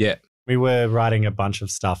happened. Yeah. We were writing a bunch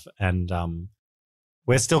of stuff, and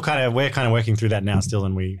we're kind of working through that now still,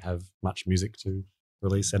 and we have much music to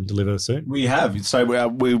release and deliver soon. We have. So we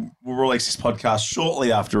will release this podcast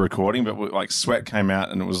shortly after recording, but Sweat came out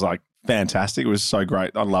and it was like fantastic. It was so great.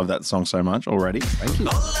 I love that song so much already. Thank you.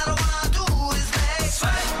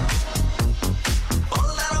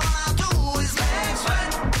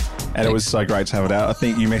 And it was so great to have it out. I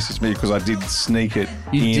think you messaged me because I did sneak it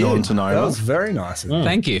You in did. onto Nova. That was very nice.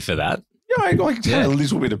 Thank you for that. Yeah, I had a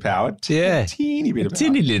little bit of power. Yeah. Teeny bit of power.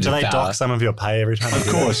 Teeny Do little they power. dock some of your pay every time? Of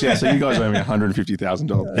course, yeah. So you guys owe me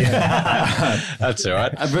 $150,000. That's all right.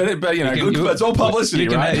 But You can- good, you- it's all publicity,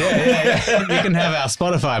 you can right? Yeah. You can have our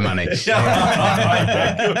Spotify money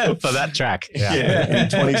for that track. Yeah, in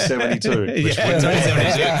 2072. Yeah,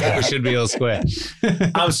 2072, we should be all square.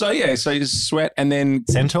 So you Sweat and then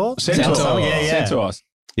Centaur? Centaur. Oh, yeah. Centaur.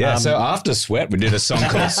 Yeah, so after Sweat, we did a song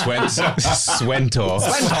called Swentor.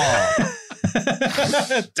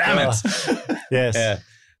 Damn it. Yes. Yeah.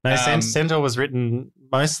 No, Um, Centaur was written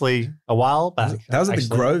mostly a while back. That was at the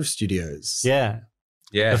actually. Grove Studios. Yeah.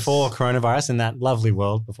 Yes. before coronavirus, in that lovely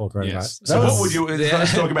world before coronavirus. Yes. So what would you?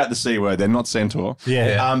 Let's talk about the C word. Then, not Centaur.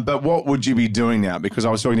 Yeah. But what would you be doing now? Because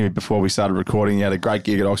I was talking to you before we started recording. You had a great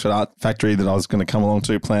gig at Oxford Art Factory that I was going to come along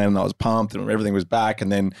to plan, and I was pumped, and everything was back.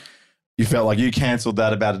 And then you felt like you cancelled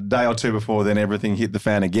that about a day or two before. Then everything hit the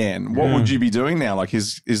fan again. What would you be doing now? Like,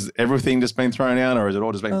 is everything just been thrown out, or is it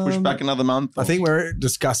all just been pushed back another month? I think we're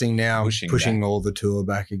discussing now pushing all the tour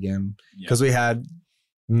back again because we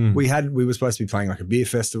were supposed to be playing like a beer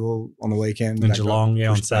festival on the weekend In that Geelong, got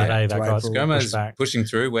on pushed Saturday, back that to got April. ScoMo's back. pushing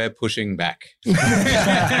through. We're pushing back through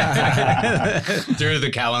the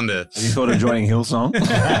calendar. Have you thought of joining Hillsong? I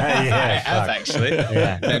yeah, have fuck. actually.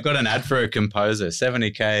 Yeah. They've got an ad for a composer,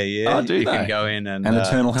 $70K a year. Oh, do you they? can go in and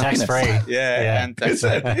Eternal Tax happiness. free. Yeah, and tax Is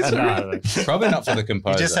it? Is it No, probably not for the you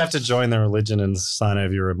composer. just have to join the religion and sign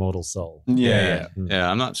over your immortal soul. Yeah. Yeah,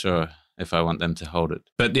 I'm not sure if I want them to hold it,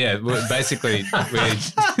 but yeah, basically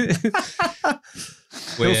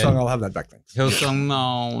Hillsong, I'll have that back, thanks. Hillsong.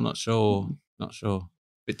 No, not sure.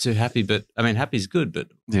 Bit too happy, but I mean, happy's good, but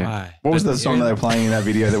Yeah. why? What was But, the song yeah. they were playing in that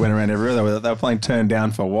video that went around everywhere? They were playing "Turn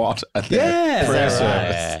Down for What?" at the Yeah, prayer is that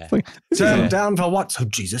service. right? It's like, Turn Yeah. down for what? So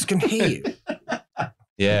Jesus can hear you.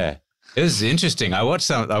 Yeah, it was interesting. I watched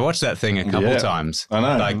that thing a couple Yeah. times. I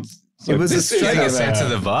know. Like, It was a this is straight getting a up, sense of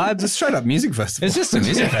the vibe. It's a straight up music festival. It's just a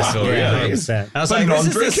music festival, really. Yeah, And 100%. I was But like, this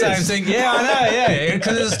is the non-drinkers. same thing. Yeah, I know. Yeah,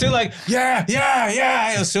 because it was still like, yeah.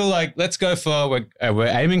 It was still like, let's go for we're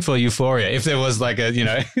aiming for euphoria. If there was like a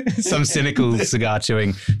some cynical cigar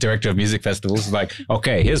chewing director of music festivals, like,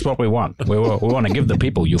 okay, here's what we want. We want to give the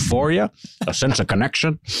people euphoria, a sense of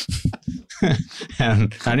connection,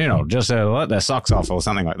 and just let their socks off or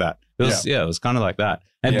something like that. It was it was kind of like that.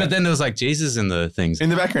 And, Yeah. But then there was like Jesus in the things. in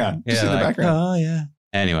the background. Just in the like, background. Oh yeah.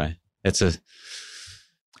 Anyway, it's a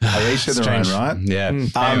Each to their own, right?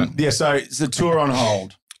 Yeah. Yeah. So it's the tour on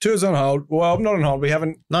hold. Tour's on hold. Well, not on hold. We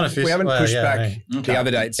haven't Not officially. we haven't pushed back Okay. the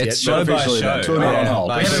other dates It's yet. show by officially, show. though. Tour not on hold.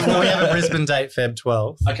 Like, we have a Brisbane date, Feb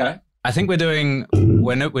 12. Okay. I think we're doing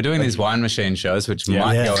these wine machine shows, which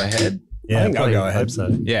might Yeah. go ahead. Yeah, I think I'll probably go ahead. hope so.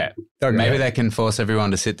 Yeah. They'll go Maybe ahead. they can force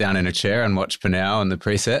everyone to sit down in a chair and watch Pinau and the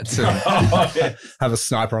presets. And, Have a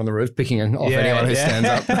sniper on the roof picking off anyone who stands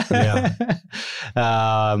up.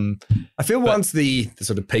 I feel once the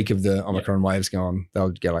sort of peak of the Omicron waves go on, they'll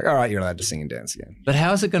go like, all right, you're allowed to sing and dance again. But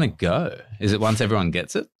how is it going to go? Is it once everyone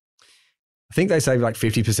gets it? I think they say like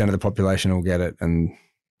 50% of the population will get it. And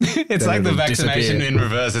It's Then like the it'll vaccination disappear. in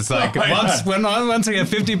reverse. It's like once we get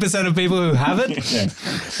 50% of people who have it,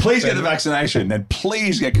 Please get the vaccination, then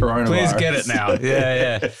please get coronavirus. please get it now.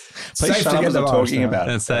 Yeah. Please Safe shut to up get as the I'm virus talking now. about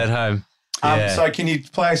it. And stay at home. Yeah. So can you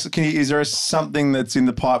play? Is there something that's in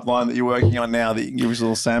the pipeline that you're working on now that you can give us a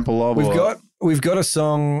little sample of? we've got a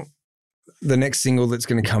song. The next single that's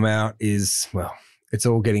going to come out is, well, it's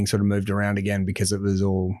all getting sort of moved around again because it was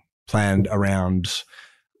all planned around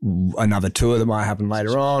another tour that might happen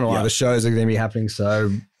later on, or other shows are going to be happening. So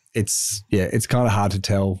it's kind of hard to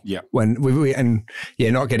tell. Yeah. When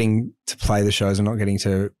not getting to play the shows and not getting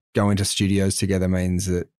to go into studios together means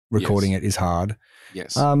that recording it is hard.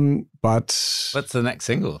 Yes. But What's the next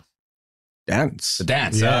single? dance. The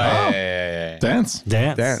Dance. Yeah. Oh, yeah. Dance.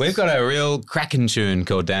 Dance. We've got a real cracking tune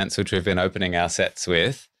called Dance, which we've been opening our sets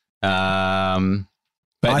with. But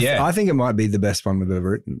I think it might be the best one we've ever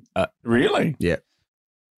written. Really? Yeah.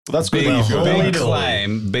 Well, that's good. that you feel big that.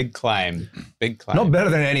 claim, big claim. Not better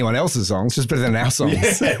than anyone else's songs, just better than our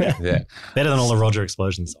songs. Yeah, Better than all the Roger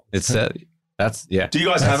Explosion songs. it's that's Do you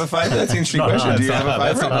guys have a favorite? That's an interesting No, question. no, Do you it's have not- a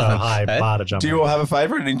that's favorite? not- A high Hey? bar to jump Do you on. all have a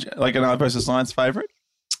favorite? Like an Art versus Science favorite?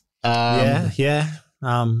 Yeah.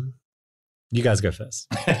 You guys go first.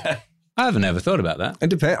 I haven't ever thought about that. It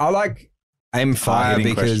depends. I like Aim Fire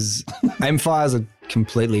Hard-hitting because Aim Fire is a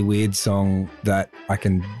completely weird song that I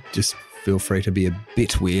can just feel free to be a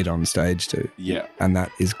bit weird on stage too. Yeah. And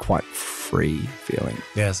that is quite free feeling.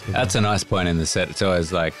 Yes. That's a nice point in the set. It's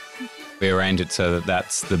always like we arrange it so that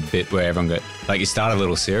that's the bit where everyone go like you start a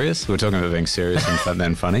little serious. We're talking about being serious and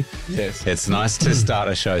then funny. Yes. It's nice to start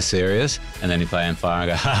a show serious and then you play on fire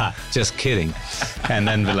and go, haha, just kidding. And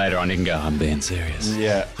then later on you can go, I'm being serious.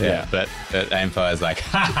 Yeah. Yeah. But Aim Fire is like,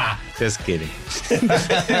 haha, just kidding.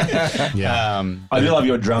 Yeah. I do love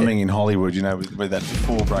your drumming in Hollywood, you know, with that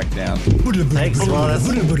full breakdown. Thanks. Well,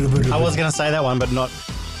 I was going to say that one, but not.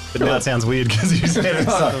 But now it sounds weird because you said it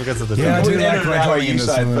because of the Yeah, I drum. do We like edit it when out I what you into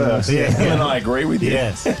say some of first. those. Yeah. Him and I agree with you.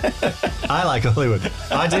 Yes. I like Hollywood.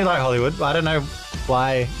 I do like Hollywood. I don't know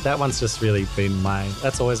why. That one's just really been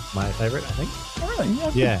that's always my favorite, I think. Really?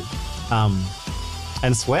 Yeah. Yeah.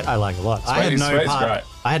 And Sweat I like a lot. Sweat's great.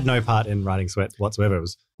 I had no part in writing Sweat whatsoever. It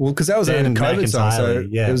was Well, because that was Dan a Mack COVID song. So entirely,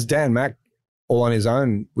 yeah. it was Dan Mack all on his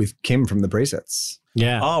own with Kim from the presets.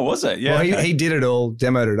 Yeah. Oh, was it? Yeah. Well, okay. he did it all,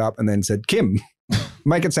 demoed it up, and then said, "Kim,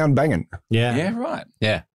 make it sound banging." Yeah. Yeah, right.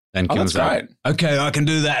 Yeah. And Oh, Kim that's was like, great. okay, I can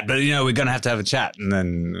do that, but we're going to have a chat. And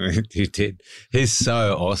then he did. He's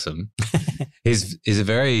so awesome. he's a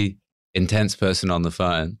very intense person on the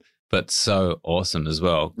phone, but so awesome as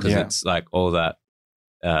well, because Yeah. it's like all that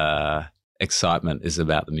excitement is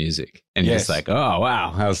about the music. And you're Yes. just like, oh,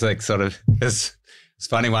 wow. I was like it's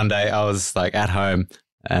funny one day I was like at home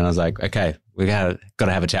and I was like, okay, we got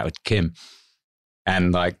to have a chat with Kim.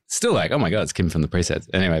 And like, still like, oh my God, it's Kim from the Presets.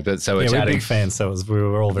 Anyway, but so we're We're chatting. big fans, so we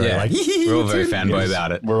were all very Yeah. like, We're all very fanboy Yes.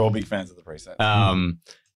 about it. We're all big fans of the preset.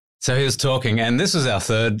 So he was talking, and this was our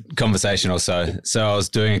third conversation or so. So I was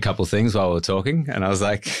doing a couple of things while we were talking, and I was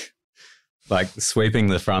like sweeping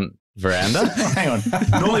the front veranda. Hang on.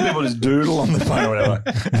 Normally people just doodle on the phone or whatever.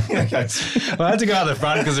 Okay. Well, I had to go out the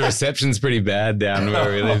front because the reception's pretty bad down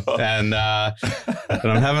where we live. And I'm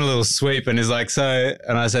having a little sweep, and he's like,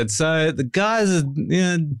 and I said, so the guys are,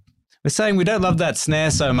 we're saying we don't love that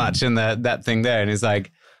snare so much in that thing there. And he's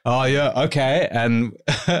like, oh yeah, okay. And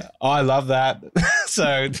I love that.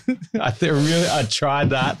 So I tried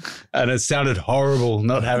that and it sounded horrible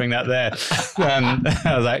not having that there. And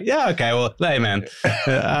I was like, yeah, okay, well, hey man,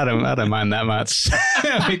 I don't mind that much.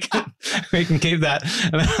 we can keep that.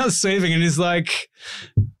 And then I was sweeping and he's like,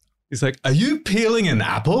 are you peeling an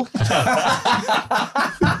apple?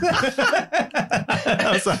 I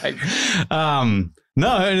was like,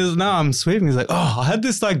 no, I'm sweeping. He's like, oh, I had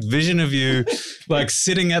this like vision of you like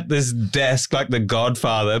sitting at this desk like the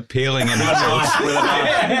Godfather peeling an apple. With a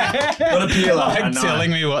knife. Not a peeler, Like a knife.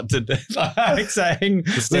 telling me what to do. Like saying,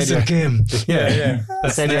 stand listen, there. Kim. Yeah.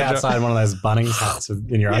 Stand outside one of those Bunnings hats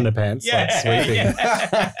in your underpants, like sweeping.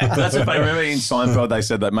 That's what I remember in Seinfeld. They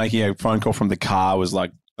said that making a phone call from the car was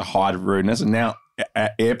like the height of rudeness, and now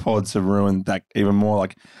AirPods have ruined that even more.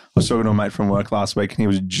 Like I was talking to a mate from work last week, and he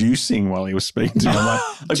was juicing while he was speaking to me. I'm like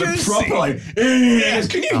but properly. Yes,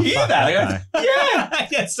 can you hear that? I go, yeah.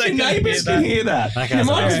 Yes, I Your can hear neighbours that. can hear that. Okay, Your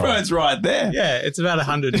so that's microphone's right there. Yeah, it's about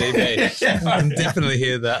 100 dB. I can definitely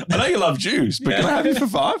hear that. I know you love juice, but can I have you for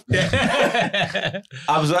 5? Yeah.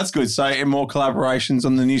 So that's good. So, and more collaborations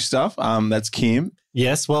on the new stuff. That's Kim.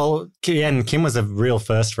 Yes, well, and Kim was a real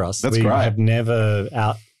first for us. That's we great. have never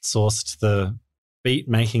outsourced the beat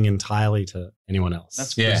making entirely to anyone else.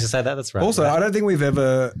 That's- Did yeah. you say that? That's right. Also, right? I don't think we've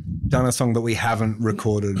ever done a song that we haven't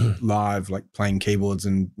recorded live, like playing keyboards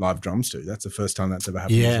and live drums to. That's the first time that's ever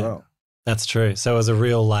happened Yeah. as well. That's true. So it was a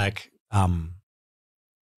real like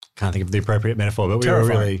can't think of the appropriate metaphor, but we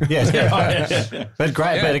Terrifying. were really terrifying. Yeah. But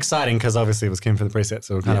great, Yeah. but exciting because obviously it was Kim for the preset,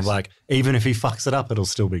 so we're kind of Yes. like even if he fucks it up, it'll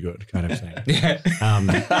still be good, kind of thing. Yeah.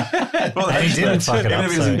 Well, And he didn't fuck it even up,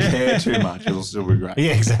 if he doesn't so- care too much, it'll still be great.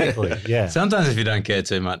 Yeah, exactly. Yeah, Sometimes if you don't care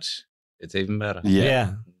too much, it's even better.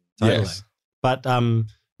 yeah, totally. Yes. But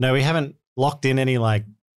no, we haven't locked in any like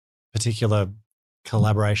particular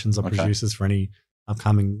collaborations or Okay. producers for any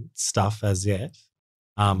upcoming stuff as yet.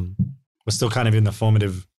 We're still kind of in the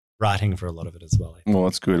formative writing for a lot of it as well. Well,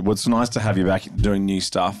 it's good. Well, it's nice to have you back doing new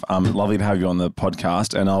stuff. Lovely to have you on the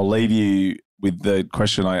podcast. And I'll leave you with the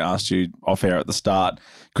question I asked you off air at the start,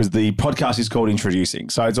 because the podcast is called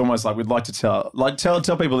Introducing. So it's almost like we'd like to tell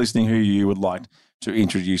people listening who you would like to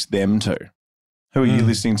introduce them to. Who are you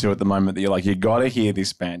listening to at the moment that you're like, you got to hear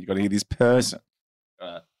this band, you got to hear this person?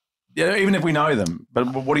 Yeah, even if we know them.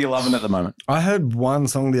 But what are you loving at the moment? I heard one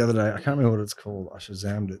song the other day. I can't remember what it's called. I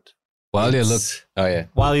Shazammed it. While you looked, oh yeah.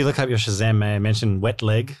 While you look up your Shazam, may I mention Wet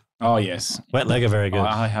Leg? Oh, yes. Wet Leg are very good. Oh,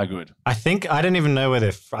 how good. I think I don't even know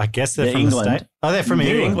where I guess they're They're from England. the state. Oh, they're from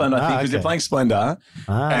They're England. I think, because they're okay. playing Splendor.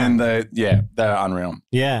 And they're unreal.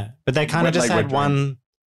 Yeah, but they kind Wet of just Leg, had Wet Dream. one.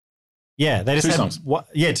 Yeah, they just Two had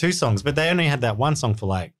songs. 2 songs, but they only had that one song for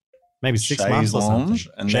like maybe 6 Chaise months or something. Lounge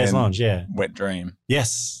and Chaise then- Lounge, yeah. Wet Dream.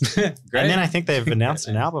 Yes. Great. And then I think they've announced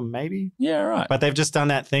an album, maybe, Yeah, right. but they've just done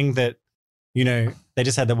that thing that, they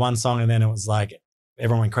just had the one song and then it was like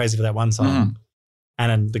everyone went crazy for that one song. Mhm. And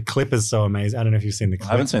then the clip is so amazing. I don't know if you've seen the I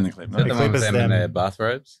clip. haven't seen the clip. No. the clip one with is them in them. their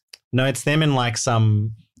bathrobes. No, it's them in like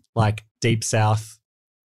some like deep south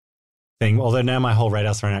thing. Although now my whole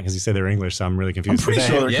radar's thrown out because you said they're English, so I'm really I'm confused. pretty But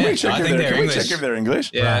sure. Yeah, Can we check I if think they're they're Can we English. check if they're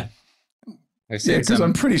English? Yeah. Right. I've Yeah, seen because some,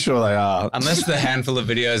 I'm pretty sure they are. unless the handful of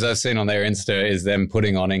videos I've seen on their Insta is them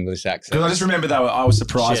putting on English accents. Because I just remember I was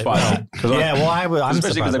surprised Shit. by that. Yeah, well, I'm especially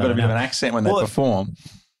because surprised they've got by a bit of that an now. accent when they Well, perform.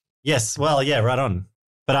 Yes, well, yeah, right on.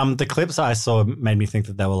 But the clips I saw made me think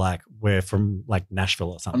that they were like, we're from like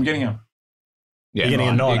Nashville or something. I'm getting them. Yeah, You're getting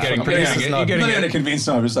a nod. You're getting, from producer's nod. you're I'm not getting going to convince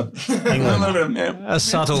them. Just a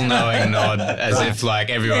subtle knowing nod, as if like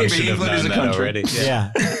everyone Maybe should have England is known a that country. already.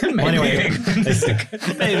 Yeah. Maybe Anyway, England.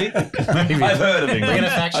 maybe. I've heard of We're England. going to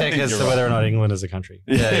fact check as to whether or not England is a country.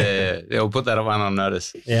 Yeah. We'll put that one on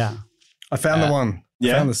notice. Yeah. I found the one.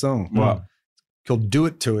 yeah? I found the song. What? Called "Do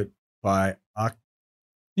It to It" by Ark.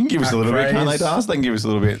 You can give us a little bit, can't they, Craze. Dars? They can give us a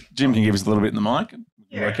little bit. Jim can give us a little bit in the mic. We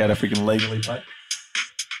can work out if we can legally play.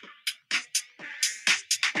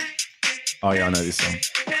 Oh, yeah, I know this song.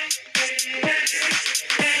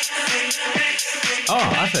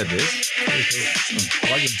 Oh, I've heard this. I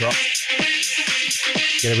like the drop.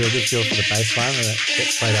 Get a real good feel for the bass line that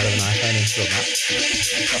gets played out of an iPhone into a Mac.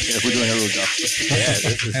 Yeah, we're doing a real job. Yeah,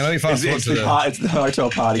 this is. Hey, let me fast forward to the. It's the hotel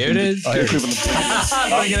party. Here it is. Oh, here it is.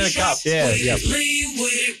 Putting it in a cup. Yeah. Lean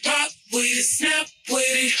with it, rock with it, snap with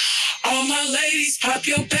it. All my ladies, pop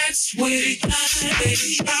your backs with it. Drop with it,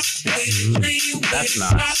 lean with That's it,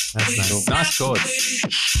 nice. rock That's with nice. it, Nice chord.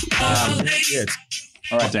 all my ladies.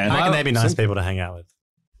 All right, Dan. I reckon they'd be nice people to hang out with.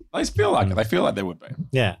 They feel like it. They feel like they would be.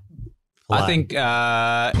 Yeah. I think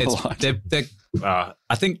it's. Polite.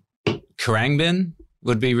 I think Karangbin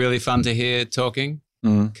would be really fun to hear talking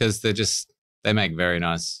because they make very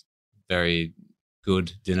nice, very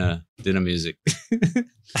good dinner music.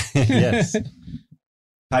 Yes.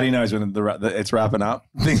 Paddy knows when it's wrapping up.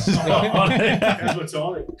 Things All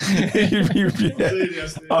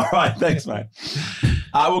right, thanks, mate.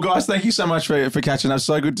 Well, guys, thank you so much for catching up.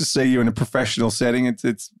 So good to see you in a professional setting.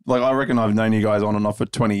 It's like I reckon I've known you guys on and off for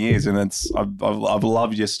 20 years, and I've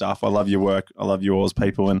loved your stuff. I love your work. I love you all as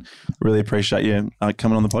people, and really appreciate you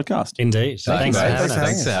coming on the podcast. Indeed. Thanks for having us.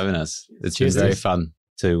 Thanks for having us. It's Cheers, been very Steve. fun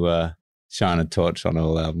to shine a torch on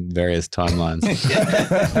all our various timelines.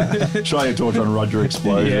 Shine a torch on Roger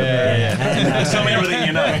Explosion. And Tell me everything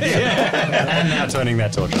you know. and now turning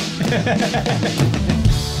that torch on.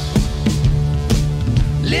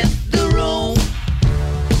 Lift